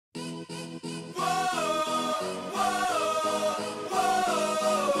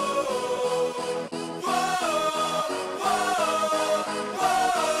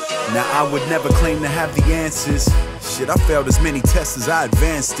Now I would never claim to have the answers. Shit, I failed as many tests as I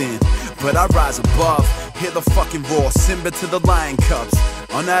advanced in, but I rise above, hear the fucking roar, Simba to the lion cubs.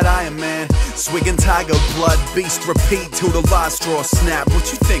 On that Iron Man, swigging tiger blood, beast repeat till the last straw snap. What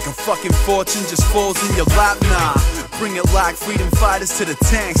you think, a fucking fortune just falls in your lap? Nah, bring it like freedom fighters to the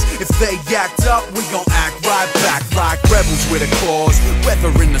tanks. If they act up, we gon' act right back like rebels with a cause.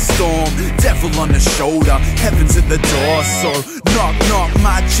 Weather in the storm, devil on the shoulder, heaven's at the door. So knock, knock,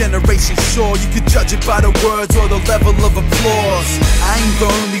 my generation sure. You could judge it by the words or the level of applause. I ain't the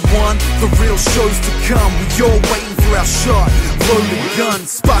only one, the real show's to come. We all waiting for our shot, load the gun,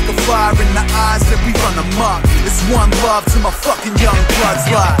 spark a fire in the eyes that we run amok. It's one love to my fucking Youngbloods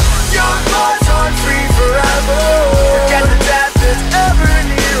like Youngbloods on free forever. Forget the death that's ever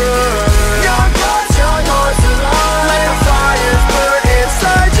near us. Youngbloods, young hearts alive. Let the fires burn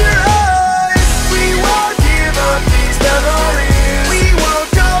inside your eyes. We won't give up these memories. We won't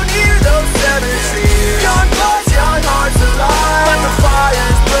go near those seven seas. Youngbloods, young hearts alive. Let the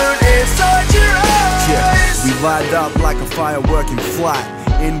fires burn inside your eyes. Yeah, we light up like a firework in flight,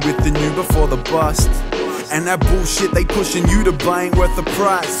 in with the new before the bust. And that bullshit they pushing you to buy ain't worth the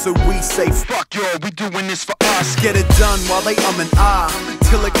price. So we say fuck yo, we doing this for us. Get it done while they and ah,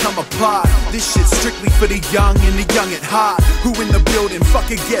 till it come apart. This shit's strictly for the young and the young at heart. Who in the building, fuck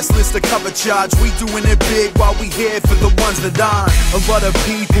a guest list, a cover charge. We doing it big while we here for the ones that aren't. A lot of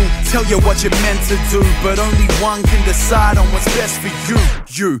people tell you what you're meant to do, but only one can decide on what's best for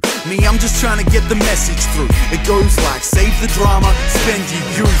you. Me, I'm just trying to get the message through. It goes like, save the drama, spend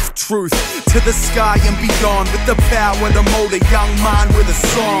your youth. Truth to the sky and beyond, with the power to mold a young mind with a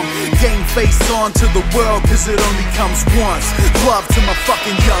song. Game face on to the world, cause it only comes once. Love to my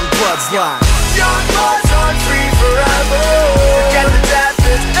fucking Youngbloods like Youngbloods